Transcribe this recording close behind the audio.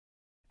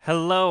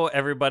Hello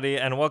everybody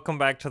and welcome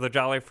back to the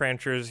Jolly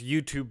Franchers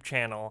YouTube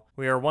channel.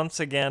 We are once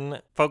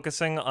again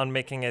focusing on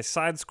making a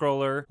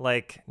side-scroller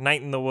like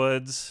Night in the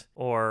Woods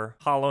or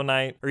Hollow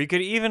Knight, or you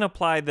could even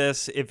apply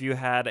this if you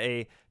had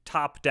a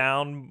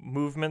top-down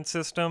movement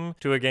system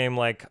to a game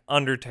like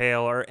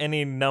Undertale or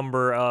any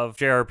number of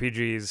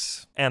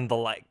JRPGs and the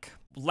like.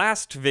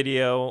 Last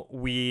video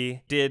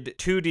we did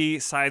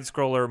 2D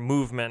side-scroller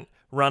movement,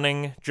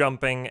 running,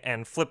 jumping,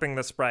 and flipping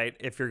the sprite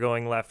if you're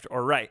going left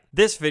or right.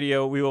 This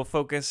video, we will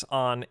focus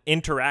on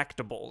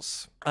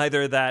interactables.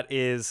 Either that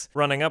is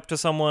running up to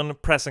someone,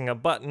 pressing a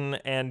button,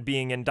 and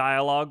being in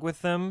dialogue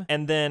with them,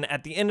 and then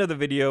at the end of the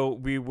video,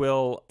 we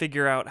will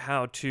figure out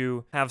how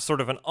to have sort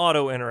of an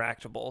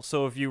auto-interactable.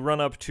 So if you run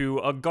up to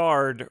a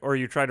guard, or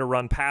you try to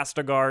run past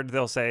a guard,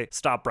 they'll say,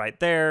 stop right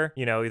there,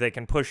 you know, they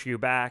can push you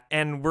back.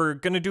 And we're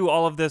gonna do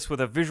all of this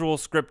with a visual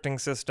scripting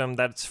system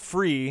that's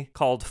free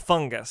called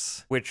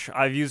Fungus, which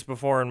I've used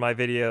before in my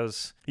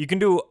videos. You can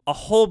do a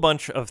whole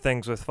bunch of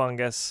things with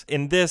Fungus.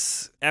 In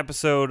this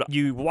episode,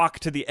 you walk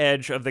to the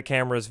edge of the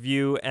camera's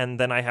view, and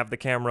then I have the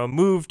camera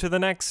move to the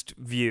next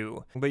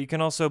view. But you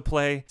can also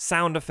play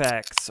sound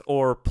effects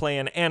or play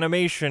an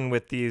animation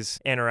with these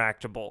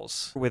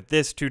interactables. With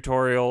this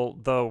tutorial,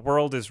 the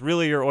world is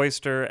really your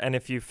oyster, and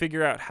if you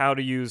figure out how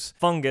to use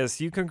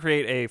Fungus, you can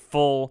create a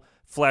full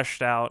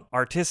fleshed out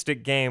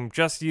artistic game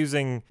just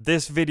using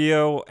this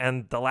video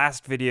and the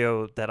last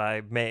video that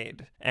I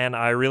made. And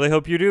I really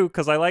hope you do,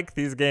 because I like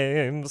these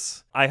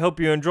games. I hope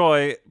you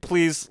enjoy.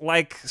 Please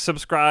like,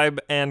 subscribe,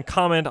 and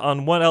comment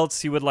on what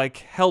else you would like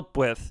help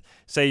with.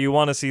 Say you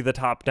want to see the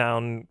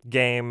top-down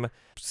game.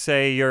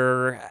 Say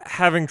you're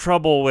having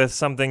trouble with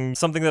something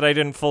that I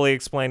didn't fully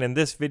explain in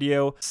this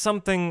video.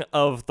 Something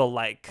of the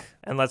like.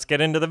 And let's get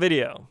into the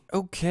video.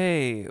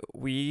 Okay,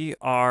 we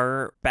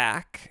are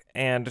back,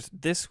 and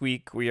this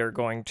week we are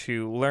going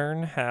to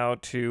learn how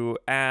to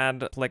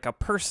add like a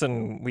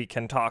person we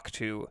can talk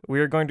to. We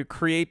are going to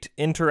create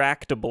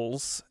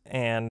interactables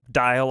and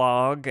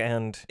dialogue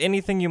and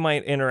anything you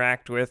might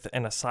interact with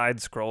in a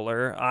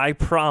side-scroller. I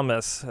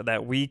promise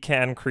that we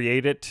can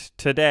create it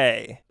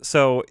today.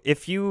 So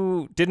if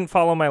you didn't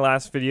follow my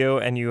last video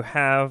and you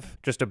have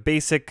just a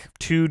basic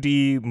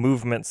 2D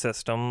movement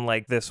system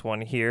like this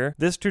one here,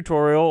 this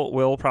tutorial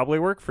will probably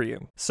work for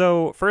you.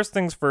 So first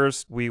things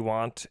first, we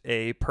want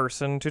a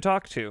person to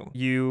talk to.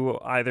 You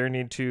either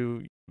need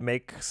to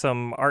make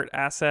some art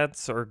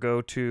assets or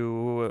go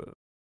to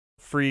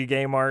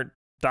freegameart.com,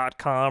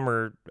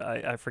 or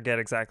I forget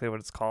exactly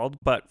what it's called.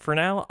 But for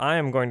now, I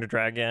am going to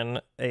drag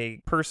in a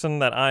person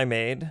that I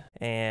made,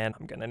 and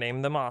I'm going to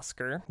name them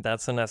Oscar.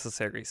 That's a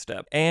necessary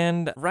step.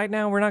 And right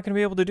now, we're not going to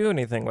be able to do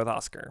anything with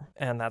Oscar,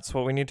 and that's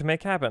what we need to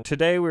make happen.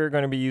 Today, we're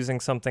going to be using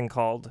something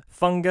called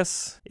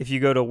Fungus. If you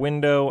go to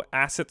Window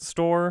Asset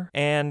Store,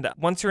 and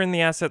once you're in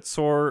the Asset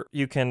Store,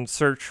 you can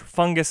search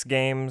Fungus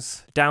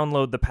Games,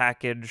 download the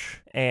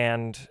package,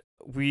 and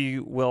we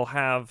will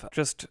have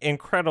just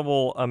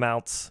incredible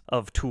amounts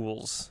of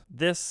tools.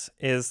 This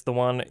is the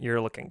one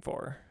you're looking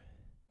for.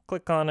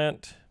 Click on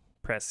it,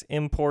 press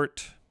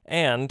import,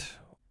 and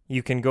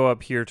you can go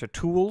up here to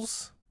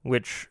tools,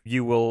 which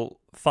you will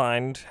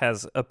find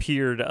has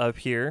appeared up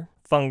here,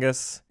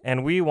 Fungus,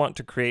 and we want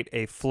to create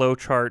a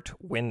flowchart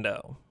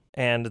window.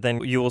 And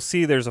then you will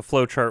see there's a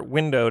flowchart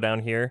window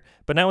down here,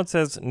 but now it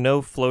says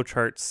no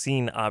flowchart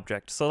scene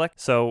object select.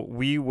 So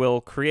we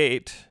will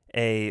create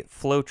a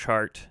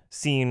flowchart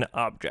scene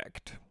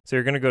object. So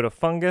you're going to go to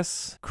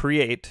Fungus,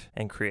 Create,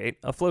 and create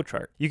a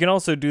flowchart. You can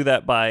also do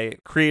that by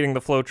creating the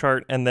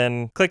flowchart and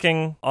then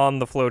clicking on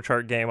the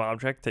flowchart game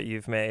object that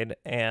you've made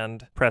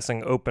and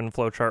pressing Open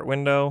Flowchart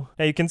Window.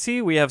 Now you can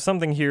see we have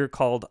something here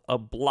called a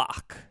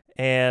block.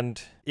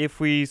 And if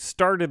we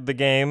started the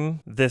game,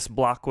 this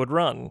block would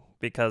run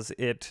because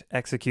it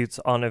executes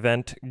on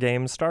event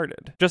game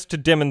started. Just to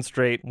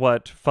demonstrate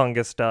what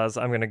Fungus does,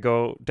 I'm going to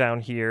go down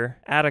here,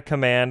 add a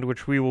command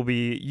which we will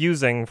be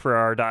using for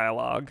our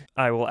dialogue.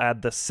 I will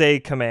add the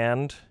say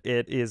command.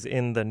 It is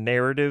in the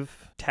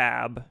narrative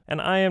tab, and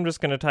I am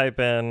just going to type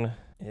in,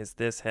 "Is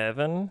this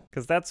heaven?"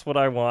 because that's what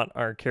I want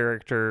our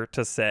character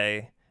to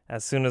say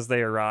as soon as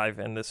they arrive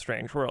in this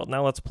strange world.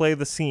 Now let's play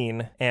the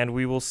scene, and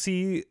we will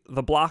see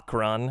the block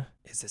run.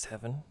 Is this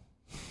heaven?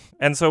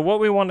 And so what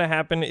we want to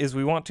happen is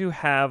we want to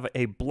have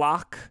a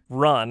block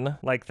run,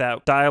 like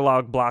that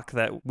dialogue block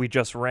that we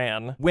just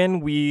ran,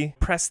 when we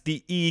press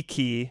the E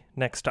key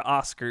next to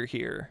Oscar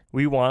here.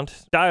 We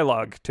want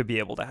dialogue to be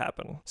able to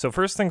happen. So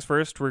first things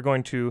first, we're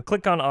going to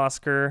click on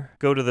Oscar,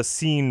 go to the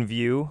scene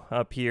view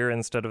up here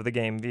instead of the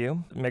game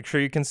view. Make sure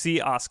you can see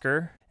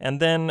Oscar. And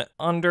then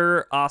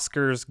under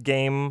Oscar's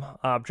game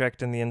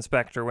object in the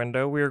inspector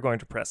window, we are going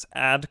to press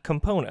Add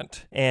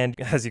Component. And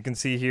as you can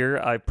see here,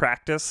 I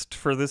practiced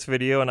for this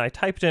video and I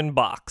typed in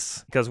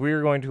box because we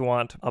are going to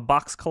want a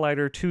box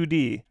collider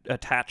 2D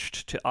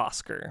attached to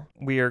Oscar.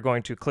 We are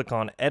going to click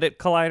on Edit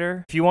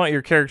Collider. If you want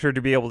your character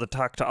to be able to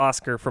talk to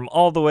Oscar from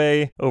all the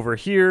way over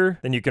here,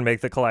 then you can make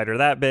the collider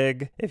that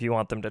big. If you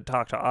want them to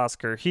talk to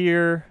Oscar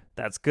here,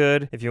 that's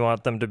good. If you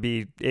want them to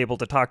be able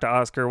to talk to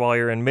Oscar while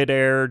you're in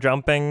midair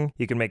jumping,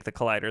 you can make the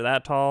collider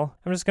that tall.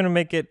 I'm just gonna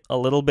make it a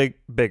little bit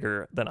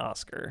bigger than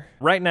Oscar.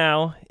 Right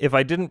now, if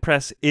I didn't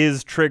press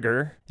is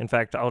trigger, in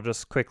fact, I'll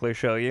just quickly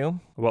show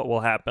you what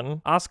will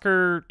happen.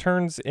 Oscar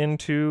turns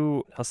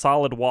into a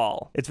solid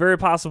wall. It's very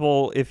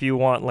possible if you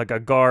want like a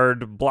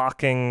guard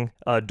blocking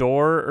a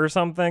door or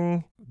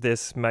something,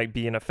 this might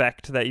be an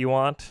effect that you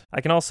want.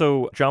 I can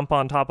also jump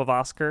on top of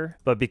Oscar,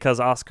 but because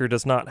Oscar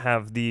does not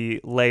have the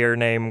layer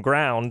name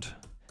ground,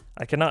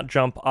 I cannot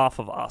jump off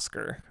of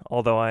Oscar,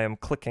 although I am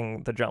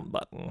clicking the jump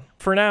button.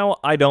 For now,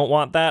 I don't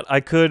want that.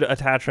 I could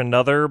attach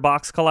another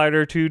box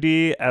collider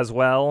 2D as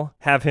well,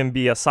 have him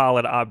be a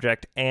solid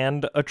object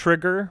and a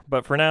trigger,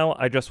 but for now,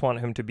 I just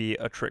want him to be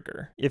a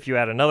trigger. If you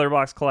add another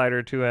box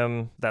collider to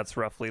him, that's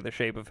roughly the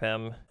shape of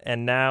him.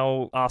 And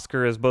now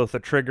Oscar is both a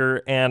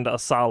trigger and a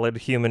solid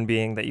human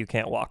being that you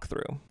can't walk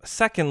through.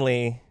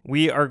 Secondly,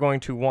 we are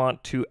going to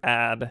want to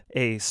add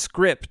a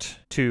script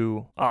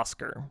to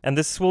Oscar. And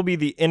this will be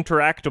the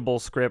interactable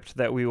script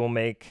that we will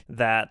make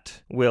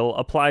that will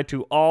apply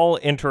to all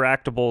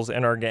interactables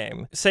in our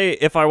game. Say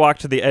if I walk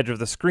to the edge of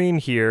the screen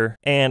here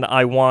and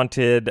I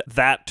wanted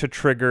that to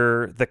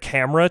trigger the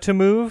camera to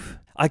move,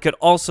 I could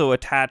also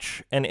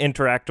attach an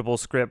interactable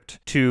script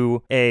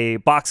to a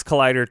box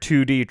collider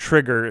 2D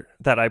trigger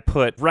that I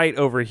put right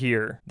over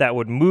here that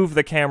would move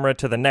the camera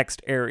to the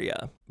next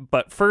area.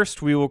 But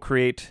first we will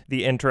create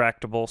the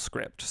interactable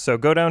script. So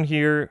go down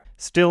here,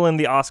 still in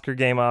the Oscar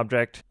game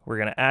object, we're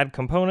gonna add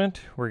component,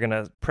 we're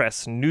gonna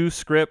press new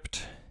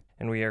script,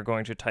 and we are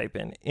going to type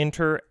in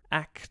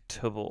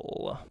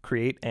Interactable,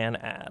 create and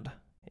add.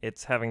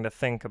 It's having to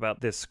think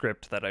about this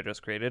script that I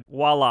just created.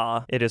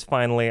 Voila, it is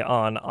finally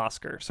on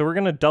Oscar. So we're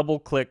gonna double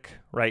click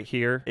right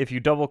here. If you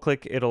double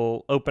click,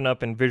 it'll open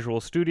up in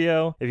Visual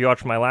Studio. If you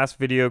watch my last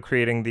video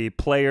creating the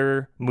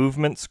player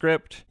movement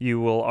script, you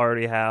will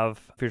already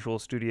have Visual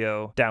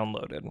Studio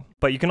downloaded.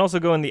 But you can also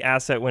go in the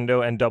asset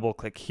window and double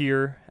click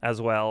here as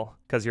well,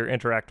 because your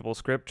interactable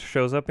script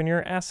shows up in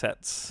your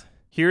assets.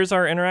 Here's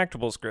our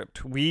interactable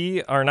script.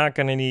 We are not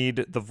going to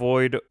need the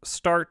void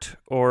start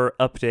or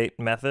update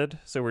method,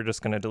 so we're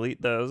just going to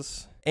delete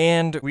those.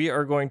 And we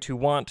are going to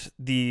want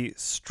the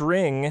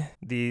string,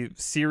 the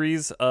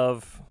series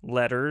of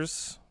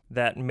letters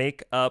that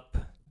make up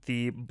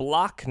the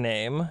block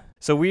name.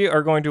 So we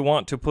are going to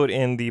want to put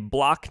in the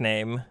block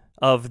name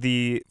of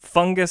the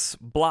fungus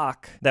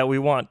block that we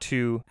want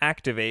to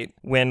activate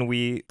when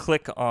we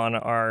click on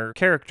our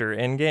character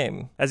in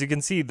game. As you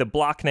can see, the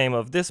block name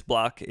of this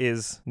block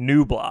is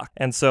new block.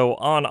 And so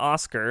on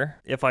Oscar,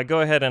 if I go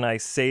ahead and I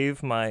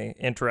save my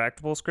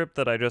interactable script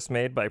that I just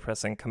made by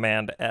pressing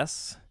Command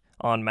S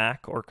on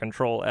Mac or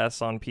Control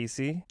S on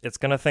PC, it's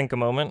gonna think a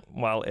moment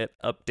while it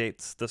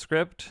updates the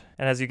script.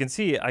 And as you can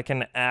see, I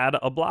can add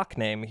a block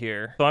name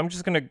here. So I'm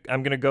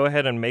gonna go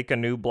ahead and make a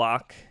new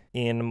block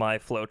in my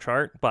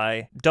flowchart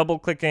by double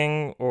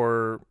clicking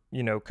or,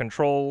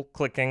 control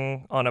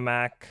clicking on a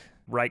Mac,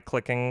 right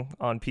clicking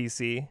on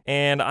PC.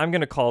 And I'm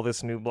gonna call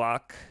this new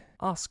block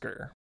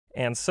Oscar.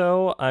 And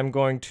so I'm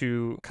going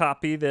to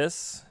copy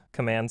this,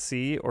 Command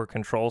C or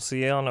Control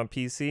C on a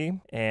PC,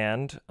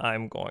 and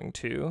I'm going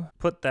to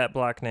put that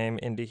block name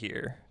into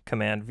here,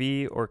 Command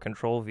V or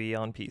Control V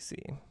on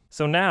PC.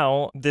 So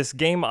now this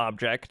game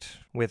object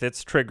with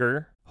its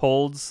trigger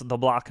holds the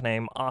block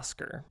name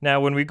Oscar. Now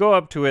when we go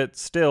up to it,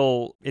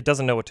 still it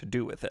doesn't know what to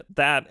do with it.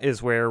 That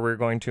is where we're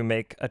going to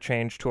make a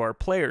change to our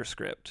player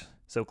script.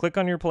 So click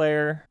on your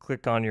player,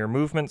 click on your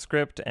movement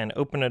script, and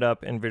open it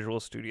up in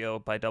Visual Studio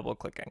by double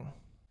clicking.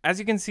 As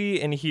you can see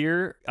in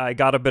here, I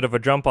got a bit of a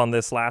jump on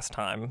this last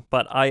time,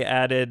 but I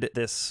added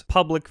this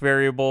public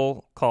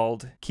variable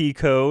called key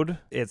code.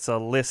 It's a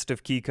list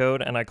of key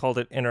code, and I called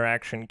it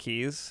interaction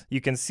keys.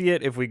 You can see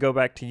it if we go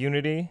back to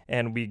Unity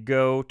and we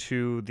go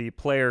to the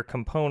player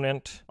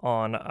component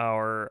on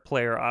our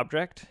player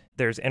object.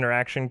 There's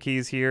interaction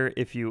keys here.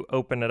 If you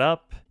open it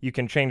up, you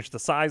can change the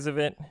size of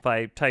it. If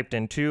I typed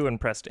in 2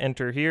 and pressed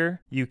enter here,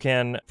 you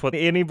can put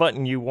any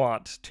button you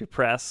want to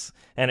press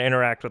and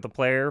interact with the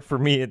player. For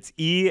me, it's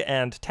E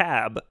and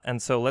tab. And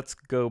so let's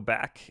go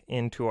back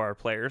into our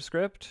player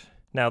script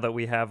now that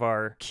we have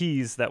our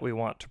keys that we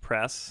want to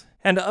press.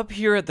 And up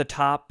here at the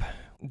top,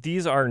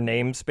 these are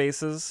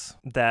namespaces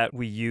that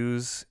we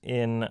use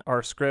in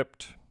our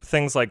script.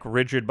 Things like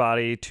rigid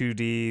body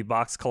 2D,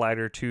 box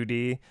collider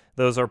 2D,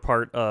 those are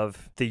part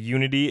of the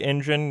Unity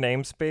engine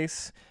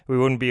namespace. We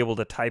wouldn't be able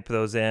to type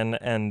those in,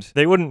 and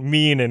they wouldn't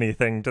mean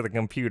anything to the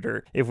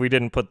computer if we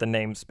didn't put the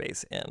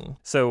namespace in.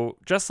 So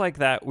just like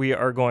that, we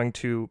are going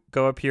to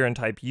go up here and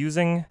type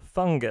using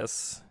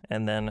fungus,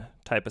 and then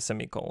type a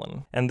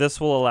semicolon. And this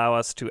will allow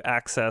us to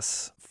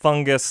access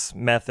fungus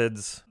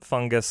methods,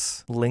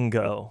 fungus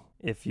lingo,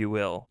 if you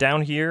will.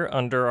 Down here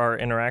under our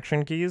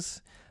interaction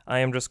keys, I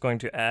am just going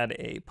to add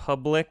a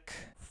public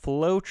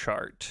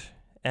flowchart.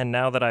 And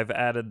now that I've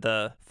added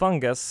the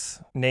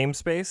fungus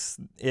namespace,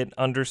 it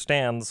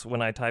understands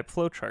when I type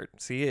flowchart.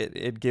 See,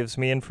 it gives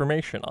me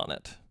information on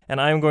it.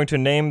 And I'm going to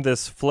name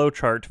this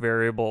flowchart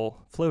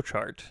variable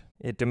flowchart.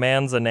 It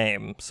demands a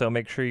name, so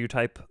make sure you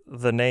type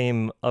the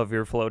name of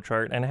your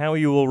flowchart and how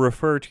you will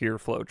refer to your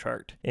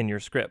flowchart in your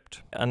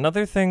script.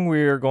 Another thing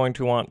we're going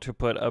to want to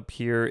put up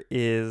here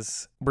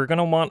is we're going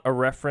to want a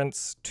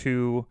reference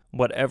to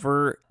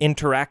whatever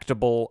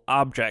interactable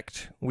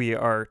object we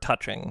are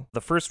touching.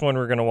 The first one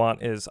we're going to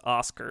want is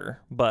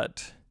Oscar,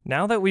 but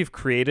now that we've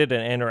created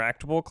an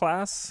interactable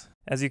class,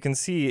 as you can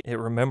see, it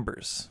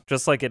remembers.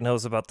 Just like it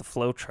knows about the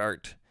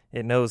flowchart,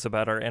 it knows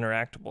about our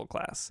interactable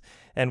class.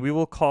 And we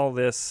will call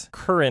this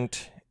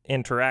current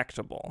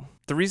interactable.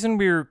 The reason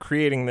we're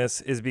creating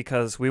this is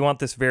because we want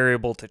this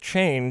variable to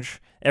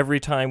change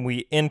every time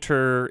we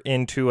enter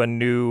into a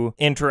new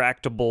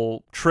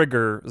interactable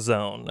trigger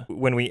zone.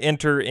 When we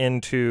enter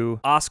into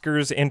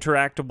Oscar's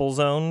interactable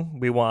zone,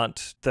 we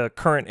want the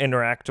current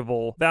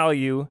interactable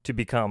value to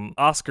become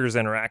Oscar's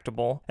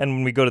interactable. And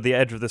when we go to the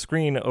edge of the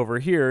screen over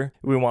here,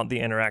 we want the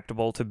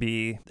interactable to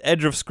be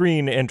edge of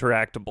screen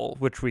interactable,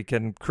 which we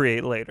can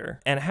create later.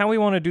 And how we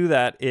want to do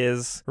that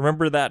is,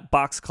 remember that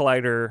box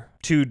collider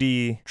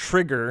 2D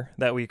trigger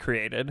that we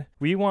created?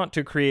 We want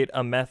to create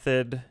a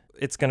method.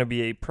 It's going to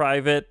be a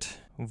private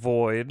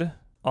void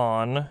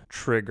on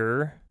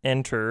trigger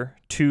enter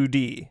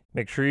 2D.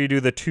 Make sure you do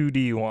the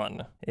 2D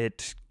one.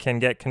 It can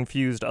get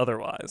confused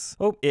otherwise.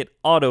 Oh, it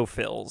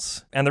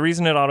autofills. And the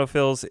reason it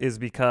autofills is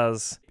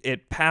because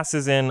it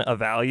passes in a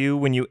value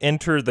when you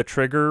enter the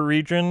trigger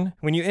region.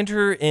 When you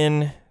enter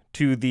in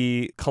to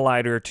the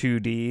collider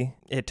 2D,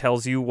 it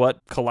tells you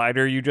what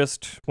collider you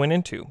just went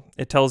into.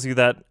 It tells you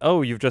that,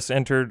 oh, you've just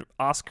entered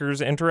Oscar's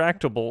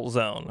interactable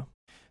zone.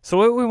 So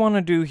what we want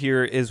to do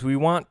here is we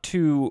want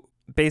to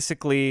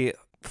basically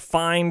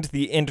find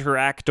the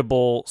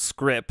interactable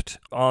script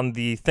on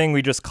the thing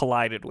we just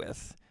collided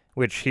with,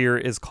 which here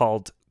is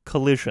called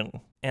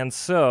collision. And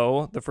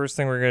so the first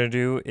thing we're going to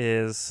do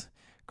is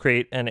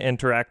create an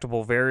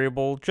interactable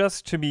variable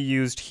just to be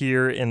used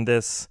here in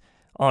this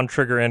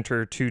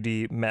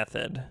onTriggerEnter2D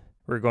method.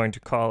 We're going to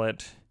call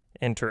it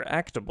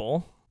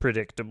interactable,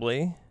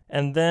 predictably.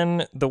 And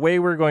then the way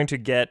we're going to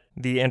get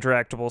the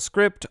interactable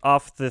script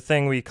off the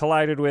thing we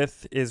collided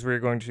with is we're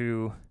going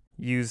to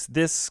use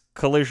this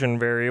collision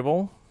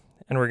variable,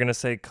 and we're going to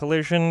say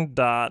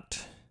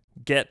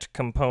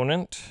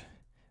collision.getComponent.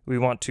 We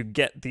want to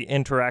get the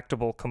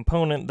interactable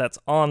component that's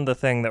on the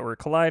thing that we're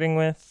colliding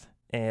with.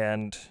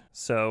 And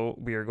so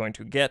we are going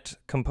to get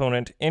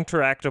component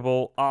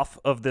interactable off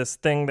of this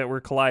thing that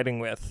we're colliding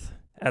with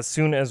as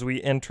soon as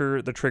we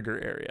enter the trigger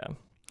area.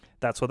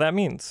 That's what that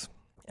means.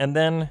 And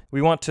then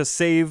we want to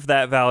save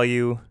that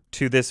value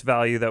to this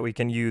value that we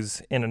can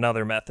use in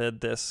another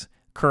method, this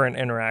current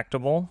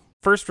interactable.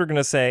 First, we're going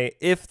to say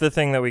if the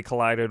thing that we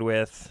collided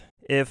with,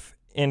 if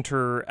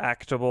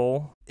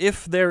interactable,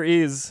 if there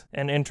is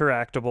an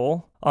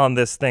interactable on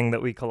this thing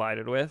that we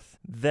collided with,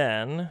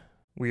 then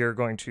we are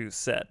going to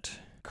set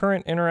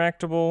current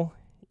interactable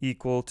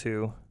equal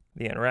to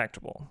the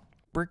interactable.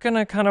 We're going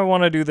to kind of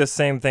want to do the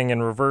same thing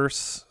in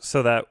reverse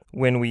so that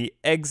when we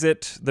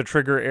exit the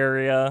trigger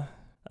area,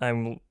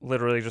 I'm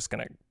literally just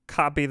going to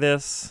copy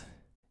this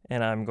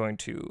and I'm going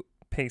to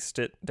paste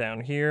it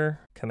down here,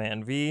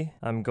 Command V.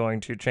 I'm going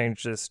to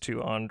change this to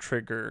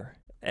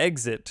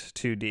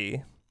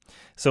onTriggerExit2D.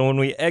 So when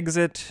we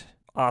exit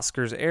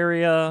Oscar's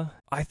area,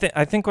 I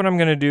think what I'm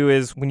going to do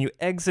is when you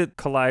exit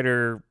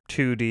Collider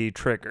 2D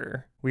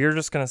trigger, we are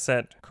just going to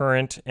set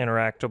current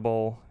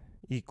interactable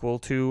equal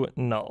to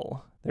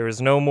null. There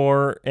is no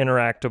more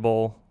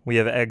interactable. We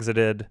have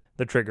exited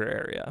the trigger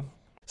area.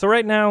 So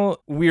right now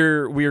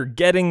we're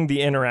getting the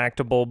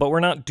interactable, but we're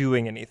not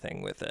doing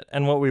anything with it.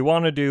 And what we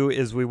want to do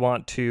is we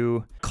want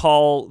to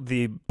call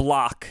the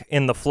block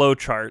in the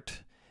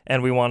flowchart,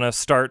 and we want to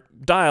start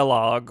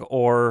dialogue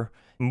or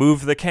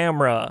move the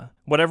camera.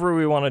 Whatever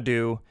we want to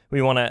do,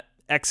 we want to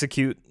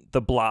execute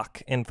the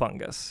block in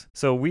Fungus.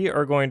 So we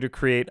are going to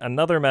create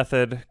another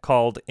method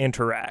called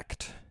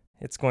interact.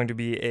 It's going to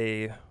be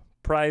a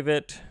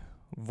private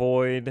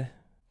void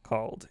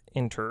called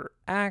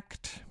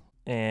interact,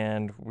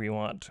 and we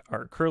want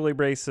our curly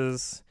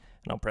braces,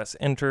 and I'll press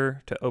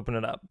enter to open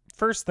it up.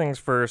 First things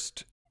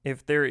first,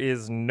 if there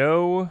is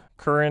no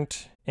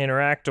current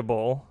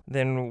interactable,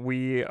 then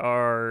we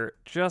are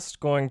just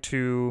going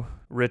to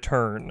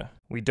return.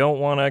 We don't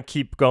want to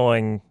keep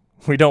going.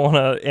 We don't want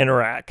to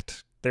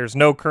interact. There's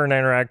no current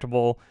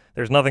interactable.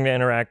 There's nothing to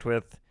interact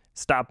with.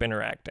 Stop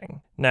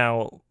interacting.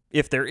 Now,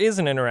 if there is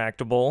an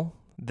interactable,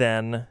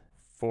 then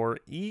for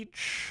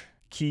each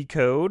key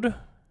code,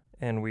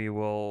 and we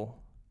will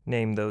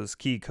name those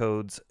key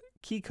codes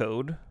key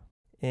code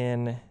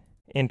in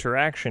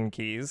interaction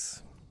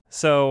keys.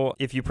 So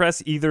if you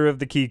press either of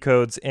the key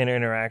codes in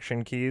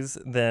interaction keys,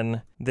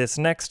 then this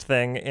next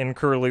thing in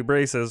curly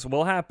braces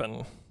will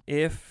happen.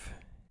 If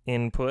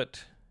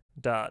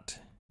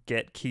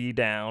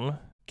input.getKeyDown,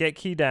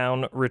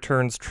 getKeyDown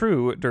returns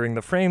true during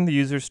the frame the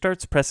user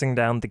starts pressing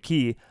down the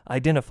key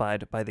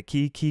identified by the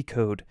key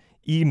code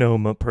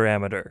enum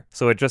parameter.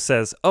 So it just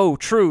says, oh,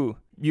 true,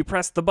 you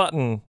pressed the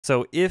button.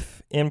 So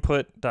if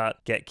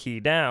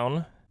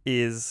input.getKeyDown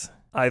is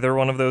either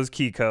one of those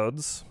key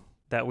codes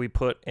that we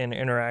put in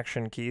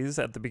interaction keys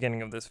at the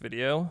beginning of this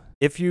video.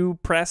 If you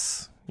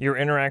press your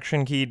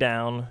interaction key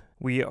down,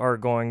 we are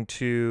going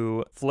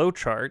to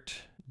flowchart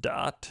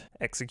dot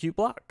execute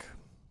block.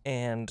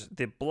 And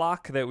the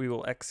block that we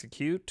will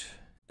execute,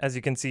 as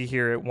you can see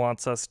here, it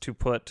wants us to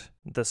put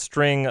the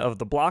string of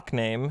the block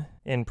name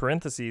in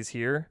parentheses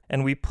here,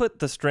 and we put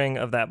the string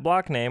of that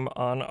block name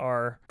on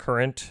our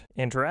current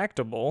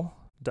interactable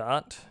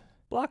dot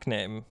block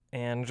name,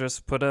 and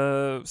just put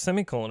a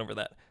semicolon over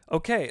that.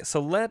 Okay, so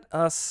let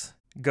us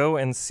go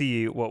and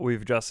see what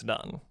we've just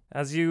done.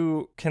 As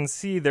you can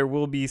see, there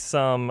will be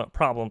some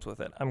problems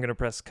with it. I'm going to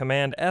press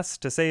Command S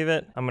to save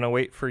it. I'm going to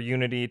wait for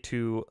Unity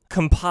to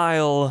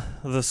compile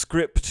the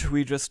script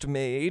we just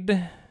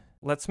made.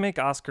 Let's make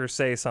Oscar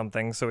say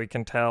something so we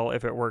can tell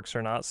if it works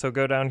or not. So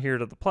go down here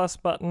to the plus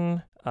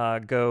button,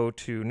 go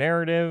to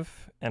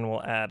narrative, and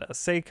we'll add a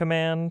say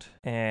command.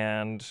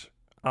 And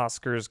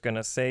Oscar's going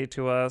to say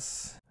to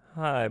us,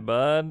 "Hi,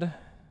 bud.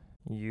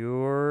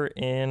 You're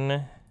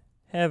in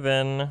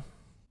heaven."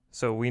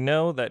 So we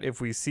know that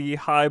if we see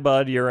 "Hi,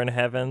 bud, you're in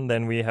heaven,"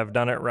 then we have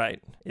done it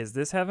right. Is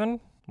this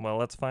heaven? Well,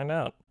 let's find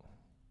out.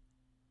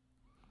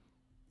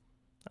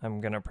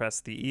 I'm gonna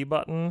press the E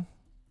button,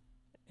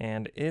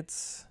 and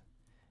it's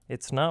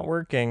not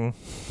working.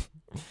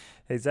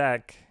 Hey,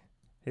 Zach,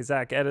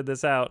 edit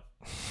this out.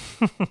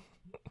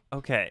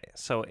 Okay,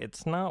 so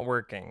it's not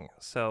working.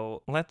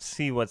 So let's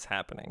see what's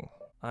happening.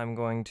 I'm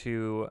going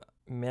to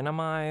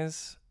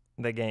minimize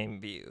the game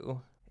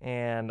view,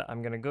 and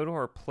I'm gonna go to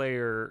our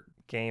player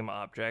game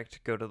object,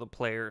 go to the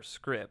player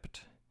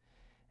script,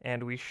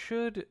 and we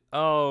should,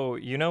 oh,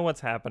 you know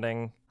what's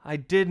happening? I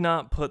did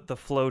not put the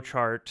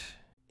flowchart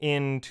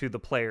into the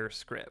player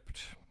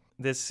script.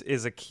 This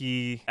is a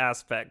key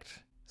aspect.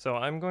 So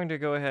I'm going to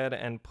go ahead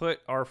and put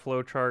our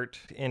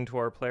flowchart into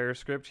our player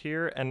script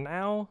here, and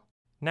now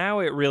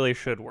it really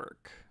should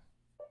work.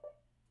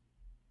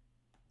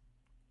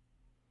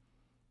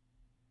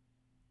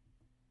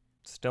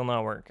 Still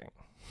not working.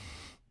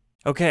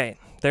 Okay,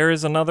 there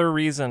is another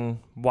reason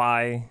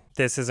why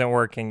this isn't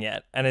working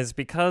yet, and it's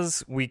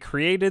because we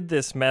created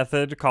this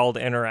method called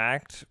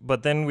interact,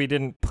 but then we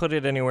didn't put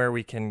it anywhere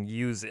we can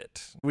use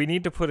it. We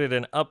need to put it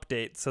in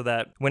update so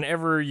that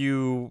whenever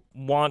you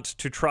want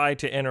to try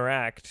to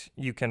interact,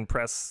 you can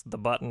press the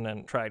button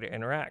and try to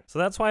interact. So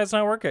that's why it's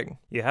not working.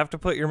 You have to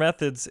put your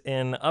methods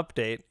in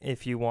update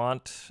if you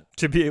want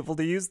to be able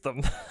to use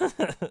them.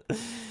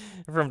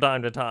 From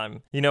time to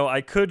time. You know,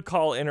 I could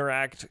call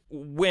interact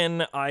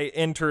when I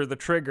enter the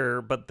trigger,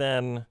 but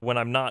then when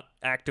I'm not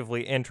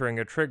actively entering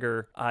a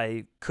trigger,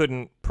 I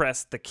couldn't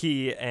press the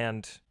key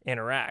and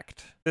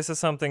interact. This is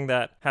something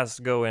that has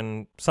to go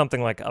in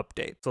something like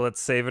update. So let's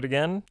save it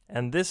again,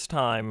 and this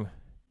time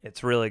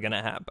it's really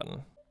gonna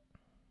happen.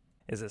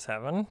 Is this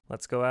heaven?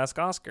 Let's go ask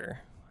Oscar.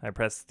 I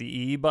press the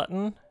E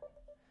button.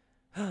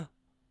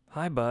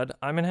 Hi, bud,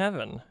 I'm in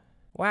heaven.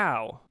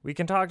 Wow, we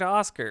can talk to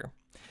Oscar.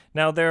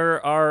 Now,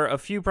 there are a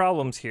few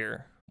problems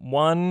here.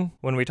 One,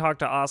 when we talk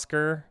to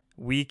Oscar,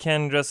 we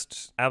can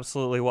just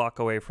absolutely walk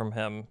away from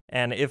him.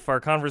 And if our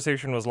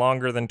conversation was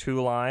longer than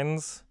 2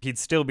 lines, he'd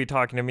still be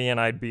talking to me and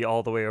I'd be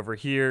all the way over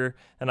here,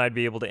 and I'd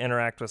be able to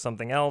interact with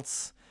something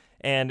else.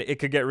 And it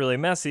could get really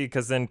messy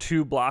because then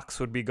 2 blocks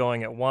would be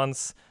going at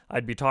once.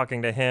 I'd be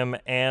talking to him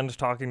and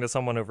talking to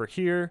someone over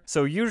here.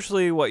 So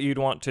usually what you'd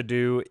want to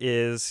do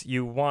is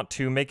you want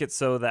to make it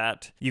so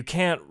that you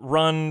can't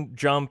run,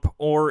 jump,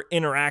 or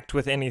interact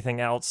with anything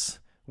else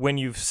when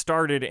you've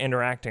started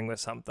interacting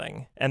with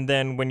something. And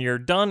then when you're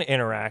done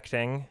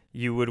interacting,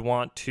 you would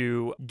want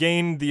to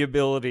gain the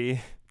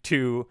ability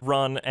to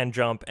run and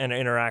jump and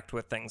interact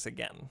with things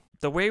again.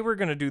 The way we're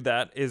going to do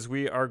that is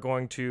we are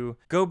going to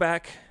go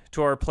back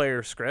to our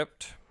player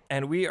script,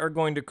 and we are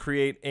going to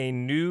create a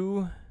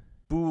new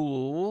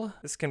bool.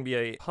 This can be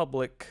a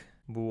public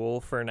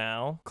bool for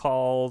now,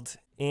 called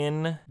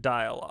in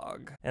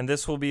dialogue. And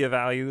this will be a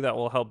value that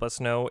will help us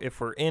know if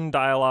we're in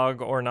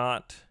dialogue or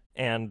not,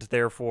 and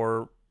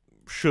therefore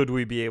should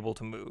we be able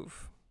to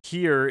move.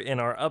 Here in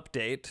our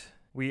update,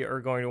 we are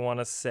going to want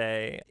to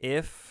say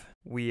if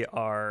we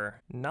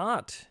are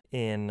not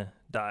in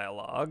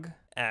dialogue,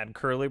 add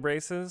curly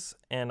braces,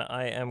 and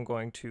I am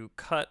going to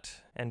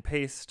cut and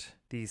paste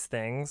these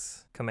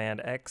things,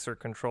 Command X or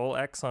Control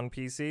X on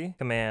PC,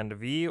 Command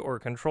V or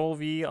Control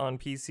V on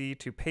PC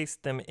to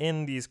paste them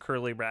in these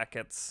curly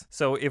brackets.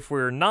 So if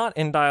we're not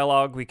in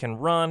dialogue, we can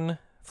run,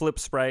 flip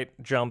sprite,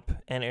 jump,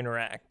 and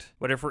interact.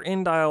 But if we're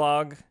in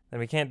dialogue, then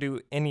we can't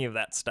do any of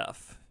that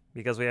stuff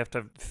because we have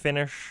to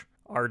finish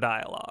our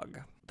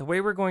dialogue. The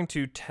way we're going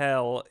to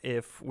tell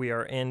if we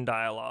are in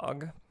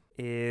dialogue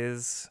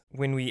is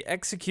when we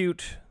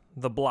execute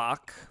the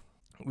block,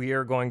 we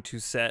are going to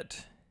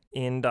set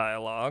in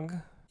dialogue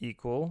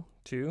equal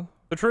to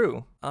the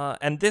true.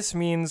 And this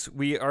means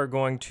we are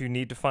going to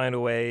need to find a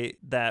way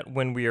that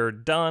when we are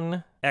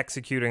done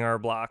executing our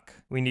block,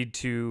 we need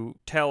to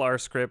tell our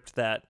script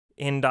that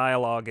in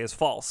dialogue is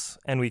false,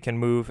 and we can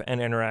move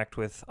and interact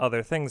with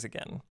other things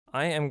again.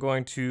 I am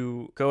going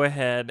to go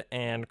ahead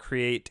and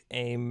create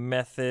a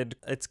method.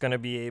 It's going to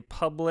be a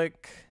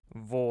public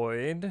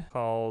void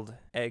called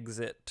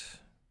exit.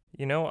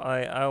 You know,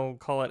 I'll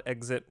call it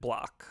exit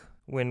block.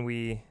 When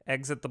we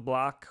exit the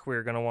block,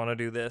 we're going to want to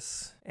do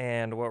this.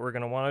 And what we're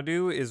going to want to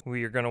do is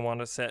we are going to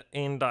want to set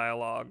in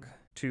dialogue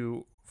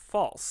to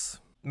false.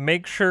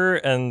 Make sure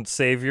and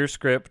save your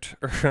script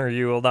or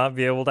you will not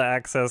be able to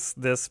access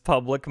this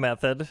public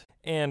method.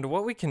 And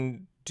what we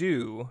can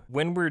do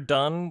when we're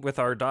done with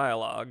our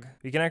dialogue,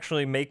 we can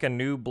actually make a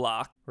new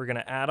block. We're going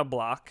to add a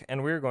block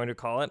and we're going to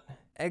call it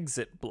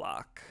exit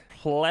block.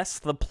 Press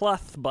the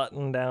plus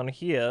button down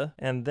here,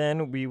 and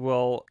then we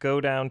will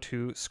go down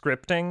to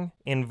scripting,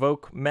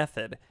 invoke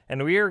method,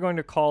 and we are going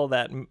to call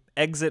that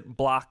exit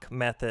block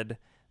method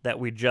that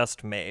we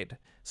just made.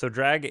 So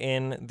drag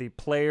in the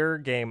player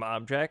game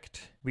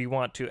object. We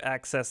want to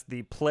access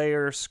the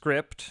player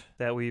script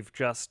that we've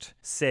just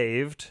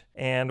saved,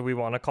 and we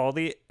want to call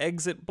the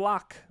exit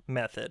block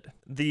method.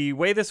 The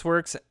way this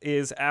works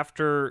is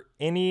after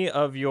any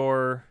of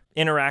your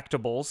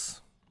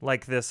interactables,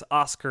 like this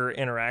Oscar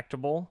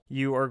interactable,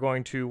 you are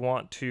going to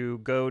want to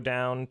go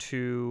down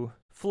to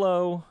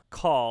flow,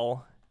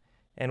 call,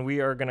 and we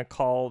are going to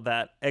call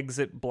that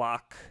exit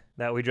block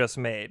that we just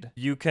made.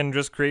 You can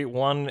just create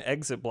one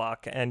exit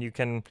block and you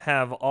can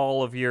have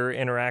all of your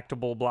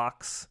interactable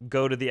blocks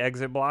go to the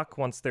exit block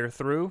once they're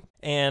through.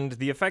 And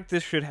the effect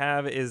this should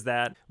have is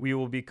that we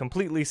will be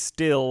completely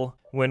still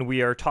when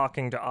we are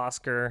talking to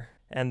Oscar,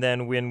 and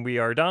then when we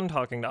are done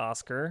talking to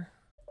Oscar,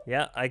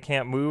 yeah, I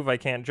can't move, I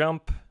can't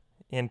jump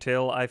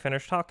until I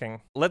finish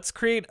talking. Let's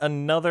create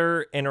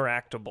another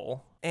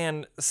interactable.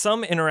 And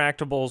some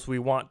interactables we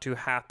want to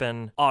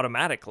happen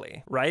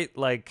automatically, right?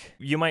 Like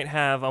you might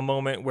have a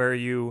moment where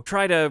you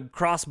try to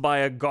cross by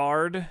a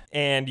guard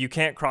and you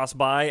can't cross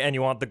by and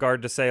you want the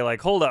guard to say like,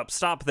 hold up,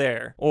 stop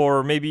there.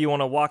 Or maybe you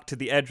want to walk to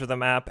the edge of the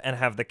map and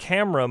have the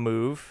camera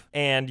move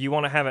and you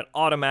want to have it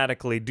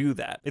automatically do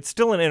that. It's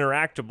still an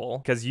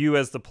interactable because you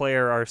as the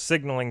player are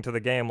signaling to the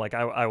game like,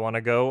 I want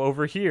to go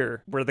over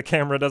here where the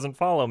camera doesn't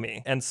follow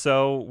me. And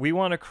so we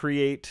want to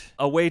create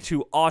a way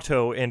to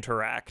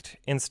auto-interact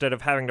instead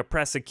of having to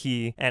press a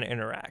key and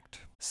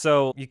interact.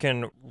 So you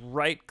can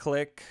right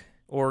click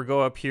or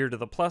go up here to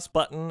the plus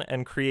button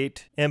and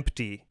create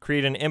empty.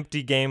 Create an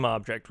empty game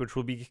object, which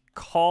will be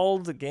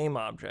called game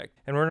object.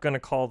 And we're going to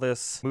call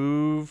this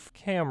move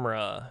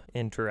camera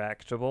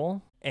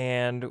interactable.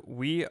 And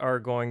we are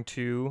going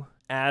to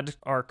add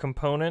our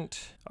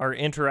component, our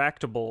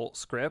interactable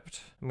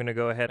script. I'm going to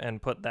go ahead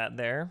and put that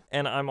there.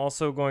 And I'm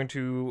also going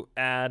to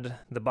add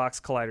the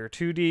box collider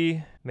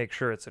 2D, make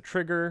sure it's a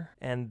trigger,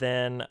 and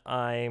then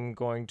I'm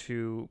going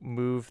to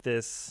move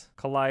this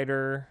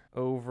collider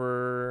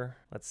over,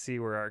 let's see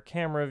where our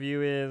camera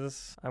view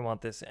is. I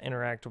want this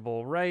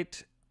interactable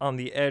right on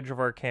the edge of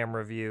our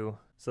camera view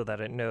so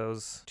that it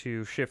knows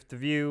to shift the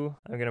view.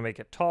 I'm going to make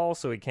it tall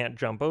so we can't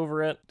jump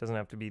over it. Doesn't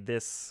have to be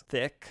this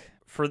thick.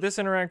 For this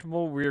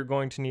interactable, we're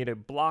going to need a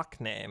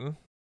block name.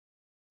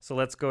 So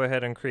let's go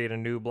ahead and create a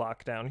new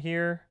block down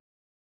here.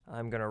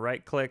 I'm going to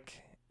right click,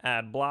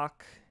 add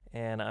block,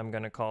 and I'm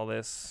going to call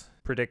this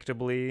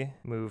predictably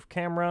move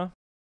camera.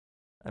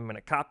 I'm going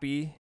to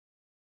copy,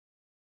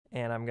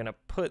 and I'm going to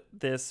put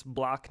this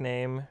block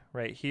name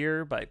right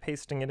here by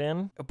pasting it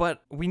in.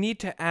 But we need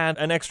to add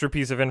an extra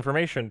piece of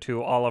information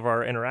to all of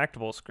our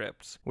interactable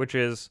scripts, which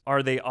is,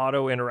 are they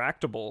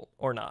auto-interactable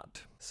or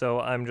not?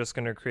 So I'm just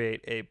going to create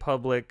a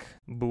public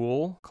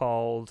bool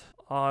called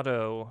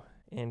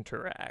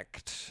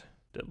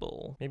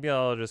auto-interactable. Maybe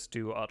I'll just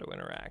do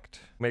auto-interact.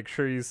 Make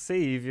sure you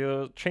save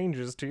your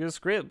changes to your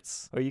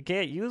scripts or you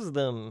can't use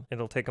them.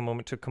 It'll take a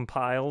moment to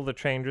compile the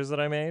changes that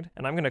I made,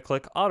 and I'm going to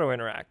click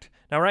auto-interact.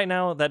 Now right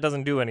now that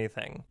doesn't do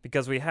anything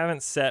because we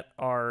haven't set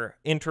our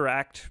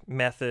interact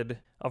method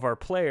of our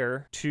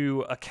player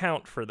to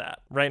account for that.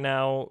 Right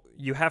now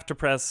you have to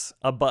press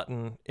a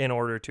button in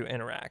order to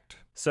interact.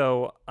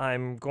 So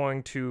I'm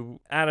going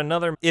to add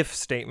another if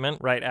statement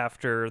right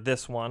after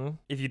this one.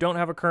 If you don't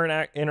have a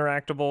current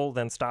interactable,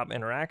 then stop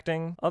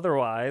interacting.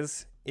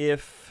 Otherwise,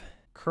 if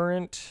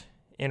current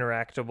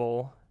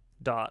interactable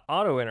dot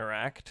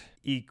auto-interact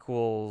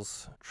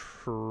equals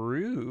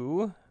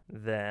true,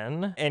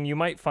 then, and you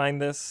might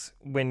find this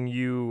when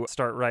you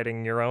start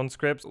writing your own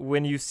scripts,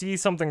 when you see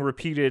something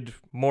repeated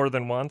more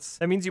than once,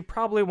 that means you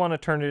probably want to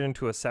turn it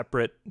into a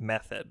separate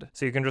method.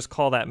 So you can just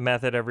call that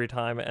method every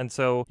time, and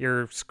so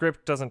your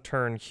script doesn't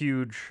turn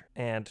huge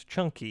and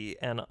chunky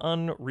and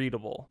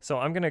unreadable. So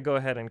I'm going to go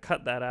ahead and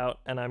cut that out,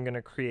 and I'm going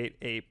to create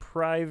a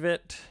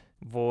private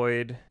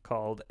void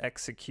called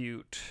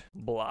execute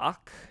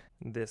block.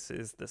 This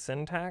is the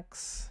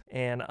syntax,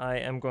 and I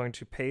am going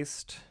to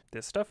paste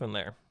this stuff in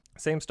there.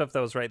 Same stuff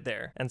that was right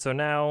there. And so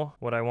now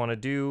what I want to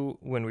do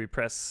when we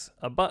press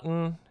a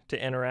button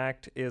to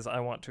interact is I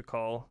want to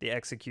call the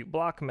execute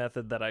block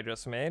method that I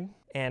just made.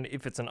 And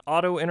if it's an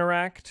auto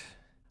interact,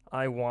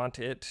 I want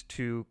it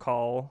to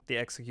call the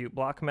execute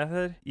block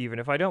method, even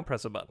if I don't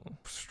press a button.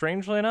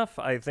 Strangely enough,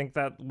 I think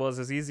that was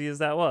as easy as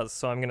that was.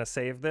 So I'm going to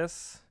save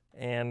this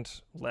and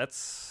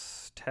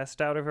let's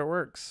test out if it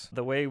works.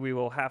 The way we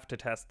will have to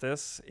test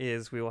this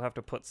is we will have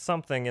to put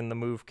something in the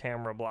move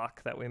camera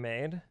block that we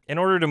made. In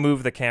order to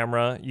move the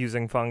camera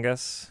using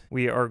Fungus,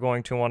 we are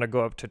going to want to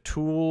go up to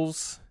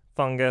Tools,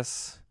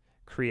 Fungus,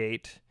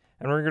 Create,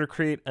 and we're going to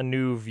create a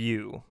new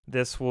view.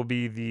 This will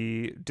be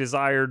the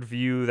desired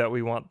view that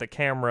we want the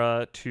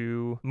camera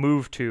to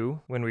move to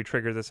when we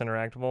trigger this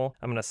interactable.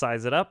 I'm going to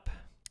size it up,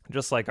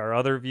 just like our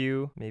other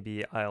view.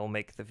 Maybe I'll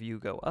make the view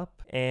go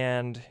up.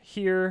 And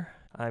here,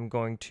 I'm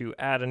going to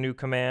add a new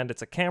command.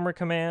 It's a camera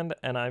command,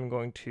 and I'm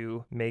going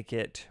to make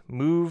it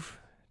move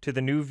to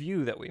the new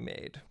view that we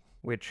made,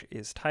 which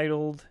is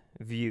titled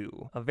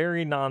View, a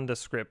very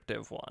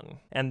non-descriptive one.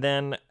 And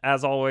then,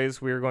 as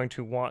always, we're going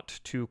to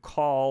want to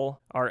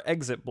call our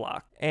exit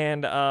block.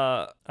 And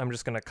I'm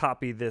just going to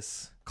copy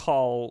this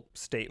call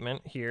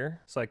statement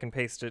here so I can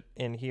paste it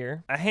in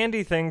here. A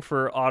handy thing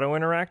for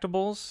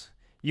auto-interactables,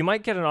 you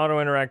might get an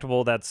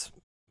auto-interactable that's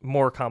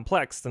more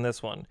complex than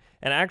this one.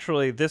 And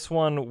actually, this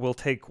one will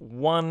take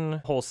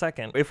 1 whole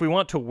second. If we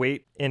want to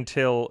wait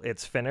until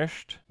it's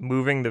finished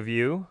moving the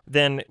view,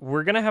 then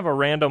we're going to have a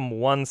random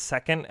 1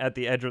 second at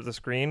the edge of the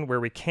screen where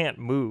we can't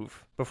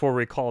move before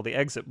we call the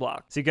exit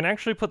block. So you can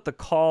actually put the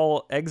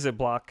call exit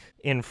block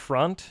in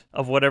front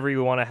of whatever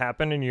you want to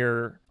happen in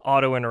your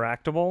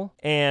auto-interactable.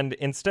 And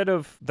instead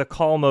of the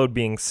call mode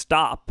being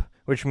stop,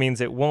 which means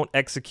it won't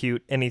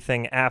execute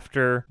anything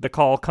after the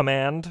call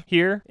command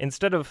here.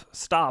 Instead of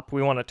stop,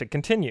 we want it to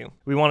continue.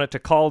 We want it to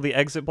call the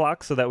exit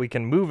block so that we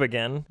can move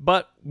again,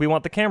 but we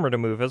want the camera to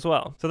move as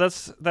well. So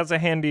that's a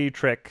handy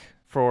trick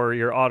for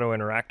your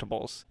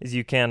auto-interactables, is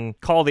you can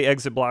call the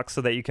exit block so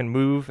that you can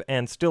move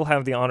and still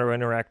have the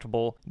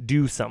auto-interactable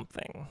do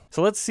something.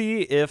 So let's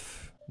see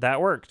if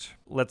that worked.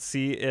 Let's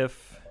see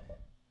if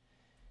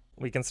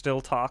we can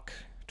still talk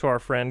to our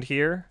friend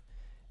here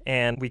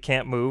and we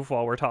can't move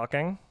while we're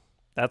talking.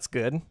 That's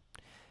good.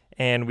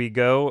 And we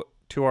go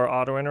to our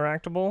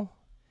auto-interactable,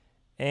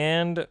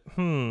 and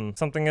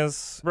something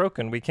is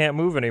broken. We can't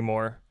move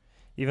anymore,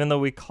 even though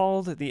we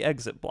called the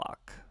exit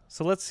block.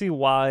 So let's see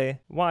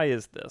why. Why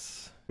is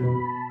this?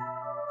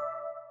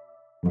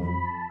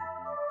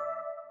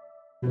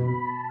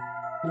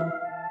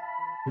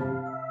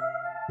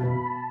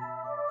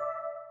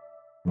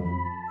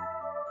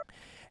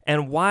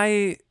 And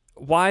why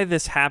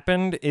this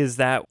happened is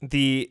that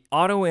the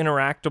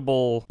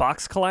auto-interactable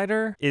box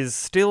collider is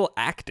still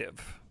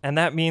active. And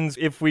that means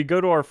if we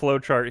go to our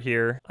flowchart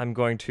here, I'm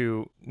going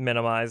to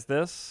minimize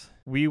this.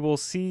 We will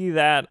see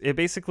that it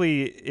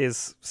basically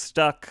is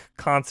stuck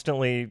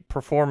constantly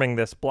performing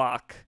this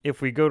block.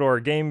 If we go to our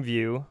game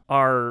view,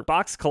 our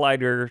box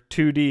collider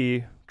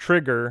 2D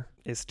trigger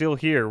is still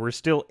here. We're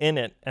still in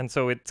it. And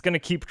so it's going to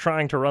keep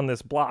trying to run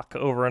this block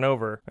over and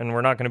over, and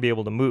we're not going to be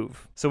able to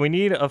move. So we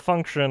need a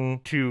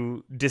function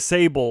to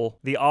disable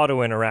the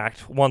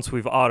auto-interact once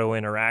we've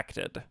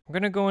auto-interacted. I'm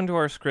going to go into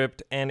our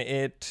script, and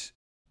it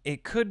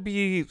could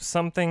be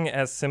something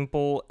as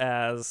simple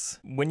as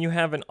when you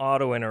have an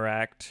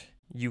auto-interact,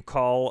 you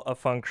call a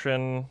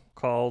function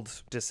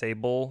called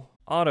disable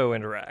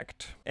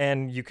auto-interact.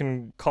 And you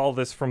can call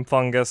this from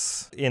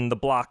Fungus in the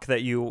block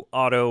that you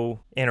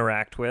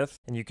auto-interact with.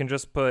 And you can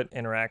just put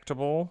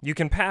Interactable. You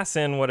can pass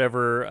in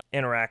whatever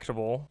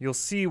interactable. You'll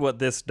see what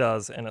this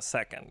does in a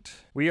second.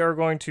 We are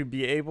going to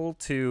be able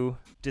to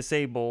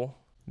disable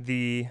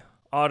the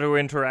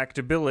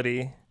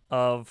auto-interactability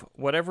of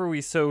whatever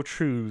we so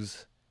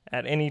choose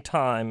at any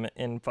time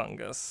in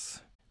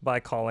Fungus by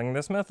calling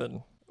this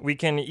method. We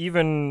can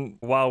even,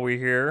 while we're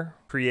here,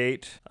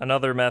 create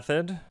another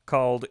method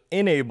called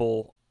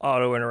enable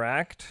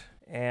auto-interact,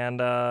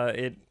 and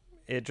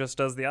it just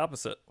does the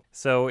opposite.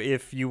 So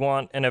if you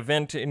want an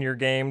event in your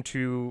game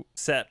to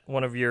set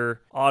one of your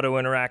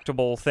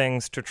auto-interactable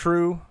things to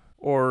true,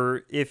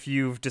 or if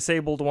you've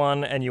disabled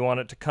one and you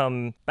want it to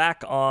come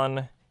back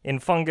on, in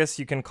Fungus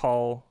you can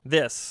call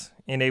this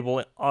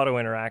enable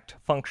auto-interact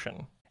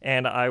function.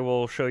 And I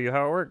will show you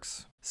how it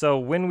works. So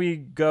when we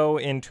go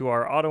into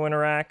our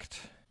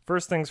auto-interact,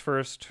 first things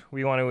first,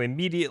 we want to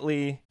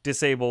immediately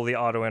disable the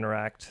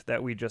auto-interact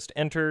that we just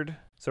entered.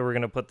 So we're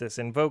going to put this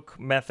invoke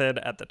method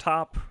at the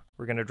top.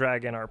 We're going to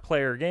drag in our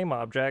player game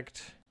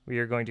object. We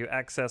are going to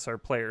access our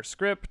player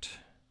script,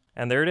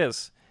 and there it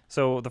is.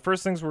 So the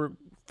first thing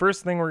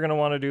we're going to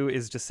want to do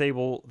is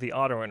disable the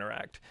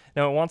auto-interact.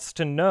 Now it wants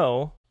to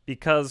know,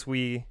 because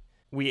we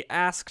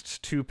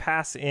asked to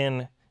pass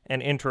in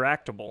an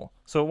interactable.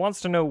 So it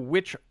wants to know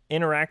which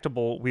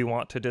interactable we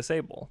want to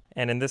disable.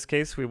 And in this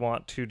case, we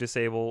want to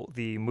disable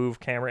the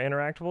move camera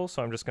interactable.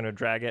 So I'm just going to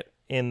drag it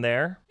in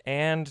there.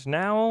 And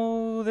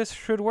now this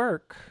should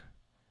work.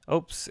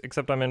 Oops,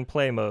 except I'm in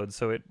play mode,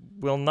 so it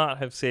will not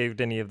have saved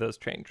any of those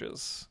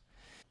changes.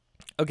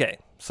 Okay,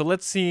 so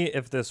let's see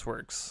if this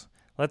works.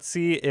 Let's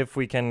see if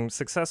we can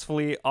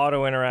successfully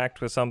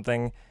auto-interact with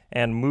something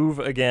and move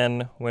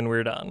again when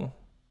we're done.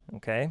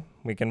 Okay,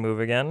 we can move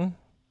again.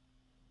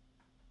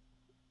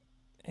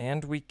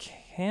 And we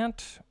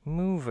can't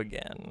move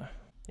again.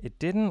 It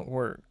didn't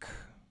work.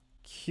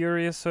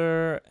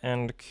 Curiouser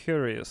and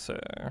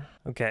curiouser.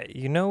 Okay,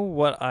 you know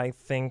what I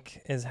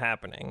think is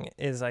happening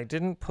is I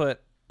didn't put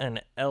an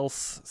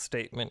else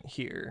statement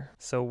here.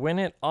 So when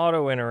it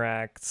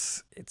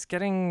auto-interacts, it's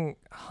getting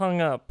hung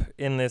up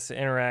in this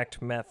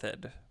interact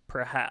method,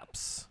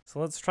 perhaps. So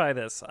let's try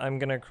this. I'm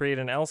gonna create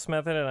an else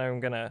method and I'm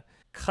gonna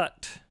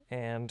cut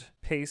and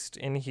paste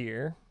in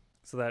here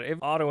so that if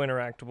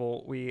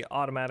auto-interactable, we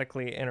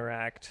automatically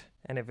interact,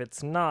 and if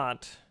it's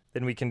not,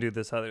 then we can do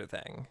this other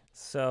thing.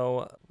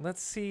 So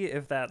let's see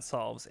if that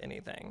solves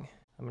anything.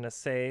 I'm gonna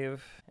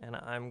save and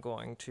I'm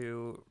going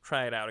to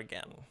try it out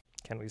again.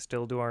 Can we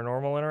still do our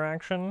normal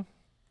interaction?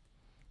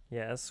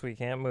 Yes, we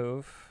can't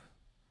move.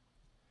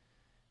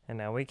 And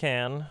now we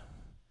can.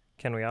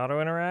 Can we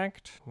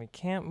auto-interact? We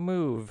can't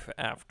move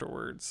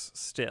afterwards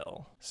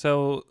still.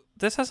 So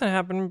this hasn't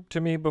happened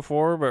to me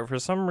before, but for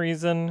some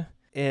reason,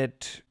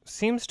 it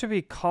seems to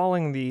be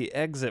calling the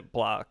exit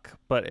block,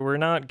 but we're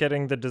not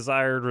getting the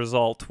desired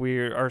result. We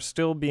are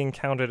still being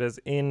counted as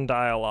in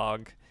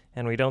dialogue,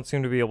 and we don't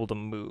seem to be able to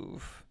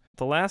move.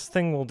 The last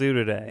thing we'll do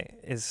today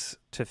is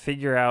to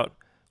figure out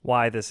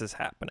why this is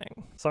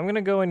happening. So I'm going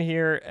to go in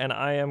here, and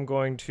I am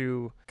going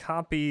to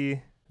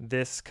copy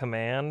this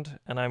command,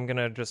 and I'm going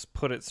to just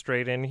put it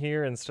straight in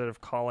here instead of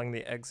calling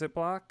the exit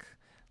block.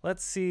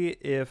 Let's see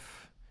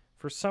if,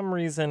 for some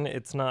reason,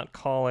 it's not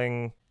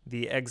calling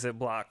the exit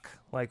block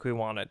like we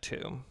want it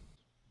to.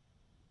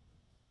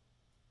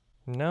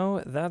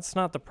 No, that's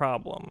not the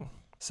problem.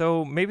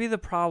 So maybe the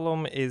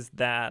problem is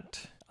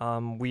that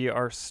we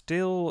are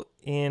still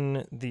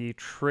in the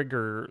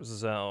trigger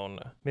zone.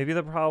 Maybe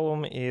the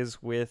problem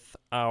is with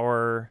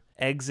our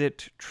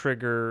exit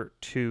trigger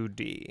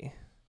 2D.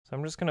 So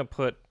I'm just gonna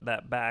put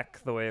that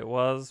back the way it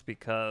was,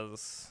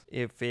 because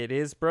if it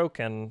is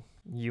broken,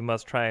 you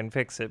must try and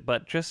fix it,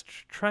 but just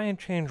try and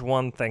change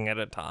one thing at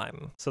a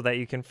time so that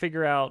you can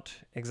figure out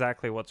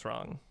exactly what's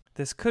wrong.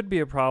 This could be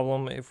a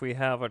problem if we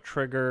have a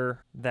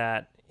trigger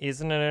that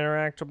isn't an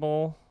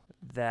interactable,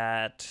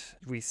 that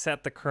we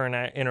set the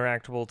current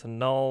interactable to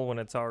null when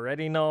it's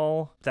already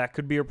null. That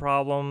could be a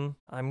problem.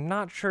 I'm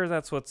not sure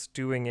that's what's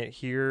doing it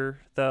here,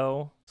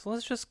 though. So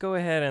let's just go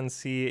ahead and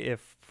see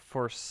if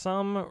for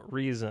some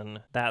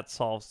reason that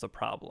solves the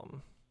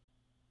problem.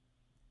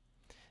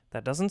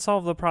 That doesn't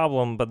solve the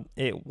problem, but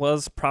it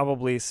was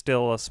probably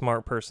still a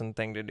smart person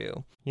thing to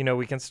do. You know,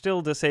 we can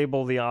still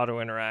disable the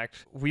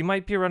auto-interact. We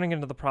might be running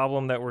into the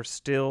problem that we're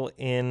still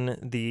in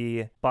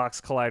the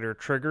box collider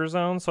trigger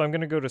zone, so I'm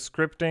going to go to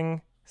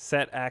scripting,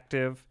 set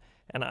active,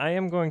 and I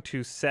am going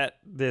to set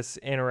this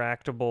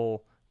interactable,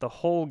 the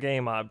whole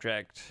game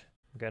object.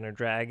 I'm going to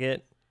drag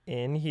it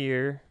in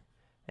here,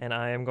 and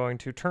I am going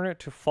to turn it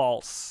to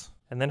false,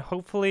 and then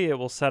hopefully it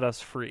will set us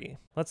free.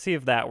 Let's see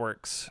if that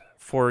works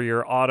for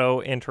your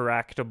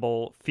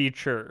auto-interactable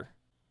feature.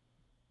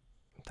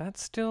 That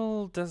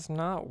still does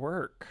not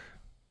work.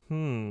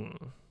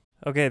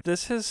 Okay,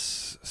 this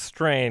is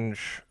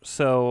strange.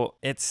 So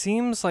it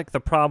seems like the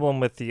problem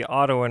with the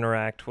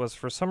auto-interact was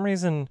for some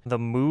reason the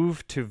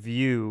move to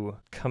view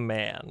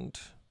command,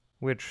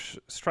 which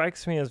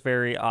strikes me as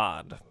very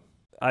odd.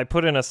 I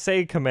put in a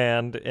say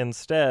command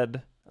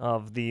instead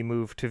of the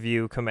move to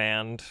view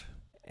command,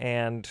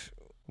 and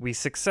we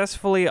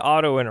successfully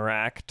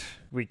auto-interact.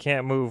 We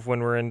can't move when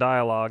we're in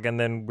dialogue, and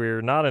then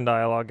we're not in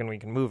dialogue and we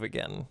can move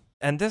again.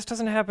 And this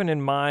doesn't happen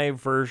in my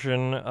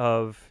version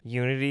of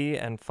Unity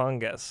and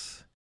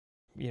Fungus.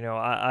 You know,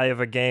 I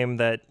have a game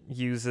that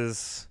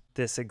uses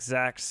this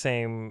exact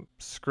same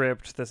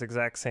script, this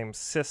exact same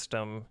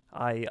system.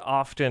 I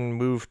often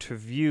move to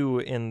view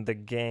in the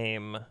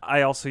game.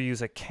 I also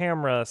use a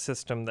camera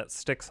system that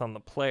sticks on the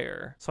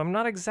player. So I'm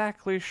not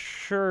exactly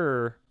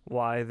sure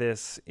why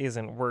this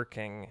isn't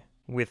working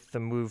with the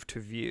move to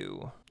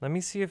view. Let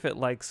me see if it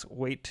likes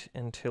wait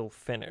until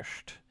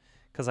finished,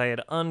 because I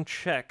had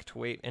unchecked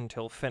wait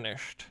until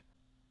finished.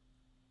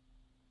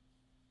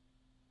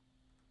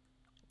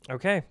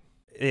 Okay,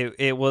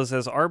 it was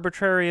as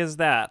arbitrary as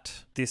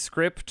that. The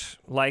script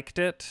liked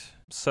it,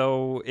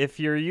 so if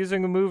you're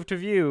using a move to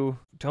view,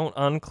 don't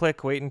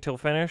unclick wait until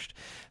finished.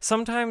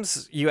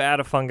 Sometimes you add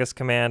a Fungus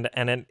command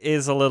and it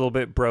is a little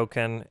bit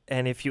broken,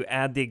 and if you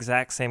add the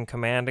exact same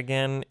command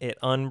again, it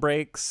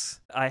unbreaks.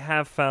 I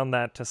have found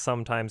that to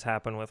sometimes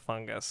happen with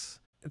Fungus.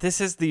 This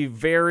is the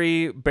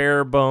very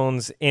bare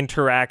bones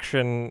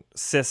interaction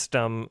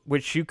system,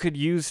 which you could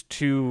use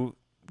to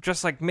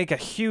just like make a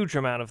huge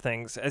amount of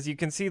things. As you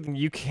can see,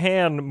 you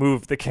can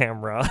move the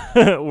camera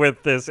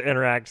with this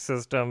interact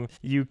system.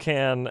 You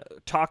can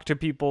talk to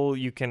people.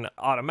 You can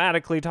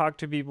automatically talk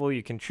to people.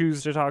 You can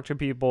choose to talk to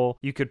people.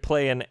 You could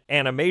play an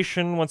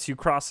animation once you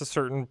cross a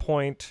certain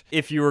point.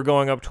 If you were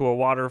going up to a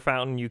water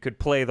fountain, you could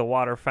play the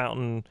water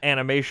fountain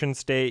animation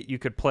state. You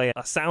could play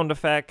a sound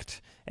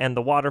effect, and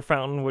the water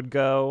fountain would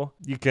go.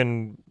 You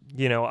can,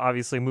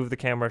 obviously move the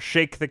camera,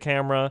 shake the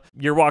camera.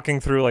 You're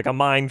walking through like a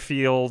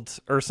minefield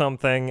or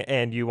something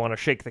and you want to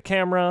shake the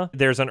camera.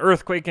 There's an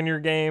earthquake in your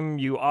game.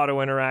 You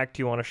auto-interact.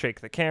 You want to shake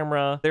the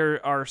camera.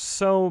 There are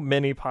so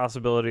many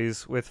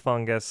possibilities with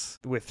Fungus.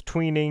 With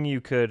tweening,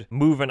 you could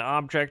move an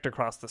object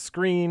across the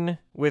screen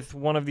with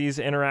one of these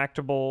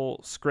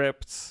interactable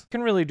scripts. You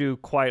can really do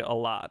quite a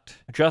lot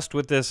just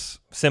with this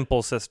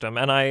simple system,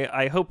 and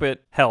I hope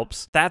it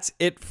helps. That's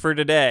it for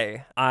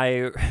today.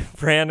 I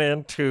ran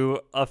into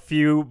a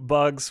few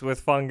bugs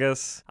with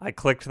Fungus. I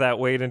clicked that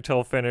wait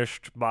until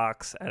finished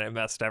box and it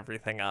messed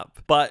everything up.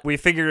 But we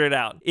figured it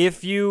out.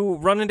 If you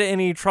run into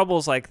any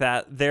troubles like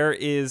that, there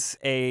is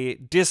a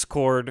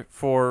Discord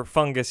for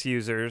Fungus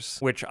users,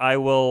 which I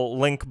will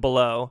link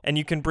below, and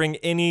you can bring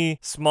any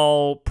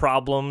small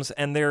problems,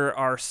 and there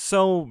are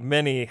so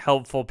many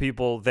helpful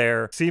people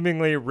there,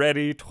 seemingly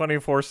ready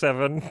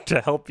 24/7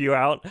 to help you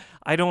out.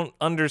 I don't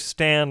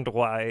understand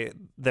why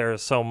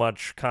there's so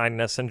much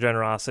kindness and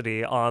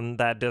generosity on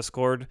that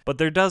Discord, but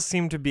there does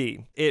seem to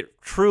be.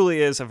 It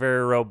truly is a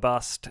very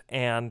robust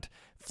and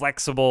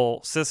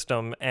flexible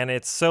system, and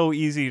it's so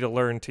easy to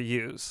learn to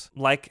use.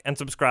 Like and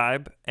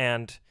subscribe,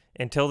 and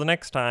until the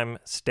next time,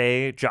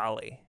 stay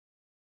jolly.